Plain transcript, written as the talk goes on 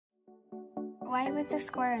Why was the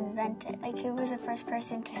square invented? Like, who was the first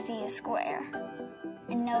person to see a square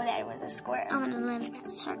and know that it was a square? I want to learn about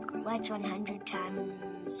circles. What's 100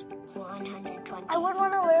 times 120? I would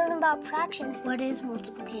want to learn about fractions. What is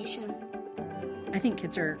multiplication? I think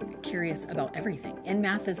kids are curious about everything, and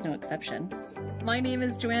math is no exception. My name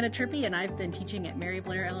is Joanna Trippi, and I've been teaching at Mary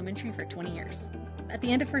Blair Elementary for 20 years. At the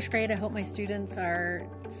end of first grade, I hope my students are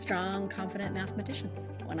strong, confident mathematicians.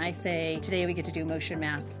 When I say, today we get to do motion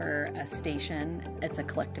math for a station, it's a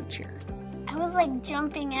collective cheer. I was like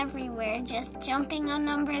jumping everywhere, just jumping on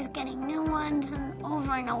numbers, getting new ones, and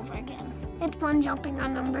over again. It's fun jumping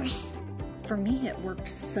on numbers. For me, it worked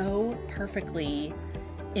so perfectly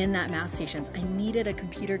in that math stations. I needed a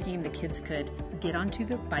computer game the kids could get onto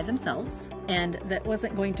by themselves and that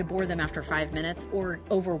wasn't going to bore them after 5 minutes or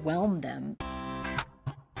overwhelm them.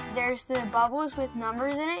 There's the bubbles with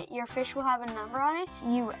numbers in it. Your fish will have a number on it.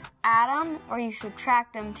 You add them or you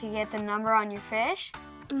subtract them to get the number on your fish.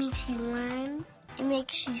 It makes you learn, it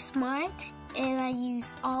makes you smart, and I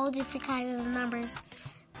used all different kinds of numbers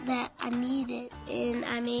that I needed, and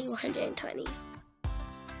I made 120.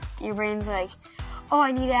 Your brain's like, oh,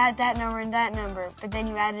 I need to add that number and that number, but then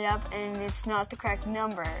you add it up and it's not the correct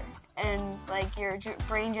number. And like your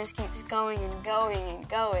brain just keeps going and going and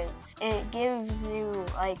going. It gives you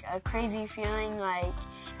like a crazy feeling, like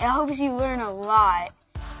it helps you learn a lot.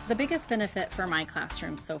 The biggest benefit for my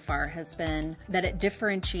classroom so far has been that it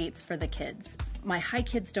differentiates for the kids. My high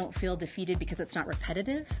kids don't feel defeated because it's not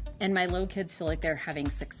repetitive, and my low kids feel like they're having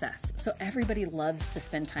success. So everybody loves to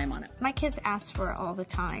spend time on it. My kids ask for it all the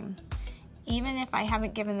time. Even if I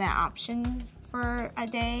haven't given that option for a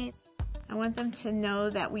day, I want them to know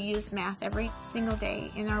that we use math every single day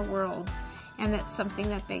in our world, and that's something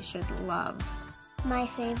that they should love. My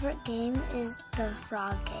favorite game is the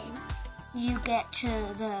frog game. You get to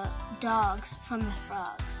the dogs from the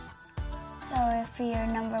frogs. So if your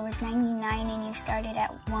number was 99 and you started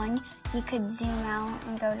at 1, you could zoom out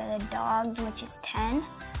and go to the dogs, which is 10.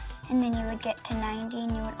 And then you would get to 90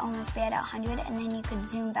 and you would almost be at 100, and then you could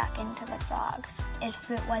zoom back into the frogs. If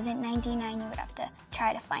it wasn't 99, you would have to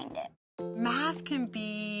try to find it. Math can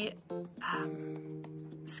be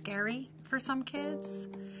scary for some kids,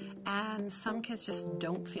 and some kids just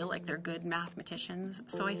don't feel like they're good mathematicians.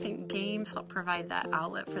 So I think games help provide that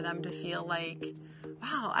outlet for them to feel like,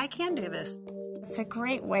 wow, I can do this. It's a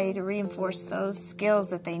great way to reinforce those skills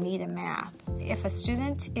that they need in math. If a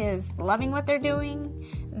student is loving what they're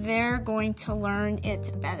doing, they're going to learn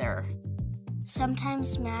it better.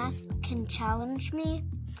 Sometimes math can challenge me,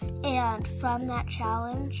 and from that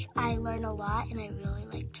challenge, I learn a lot, and I really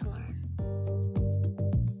like to learn.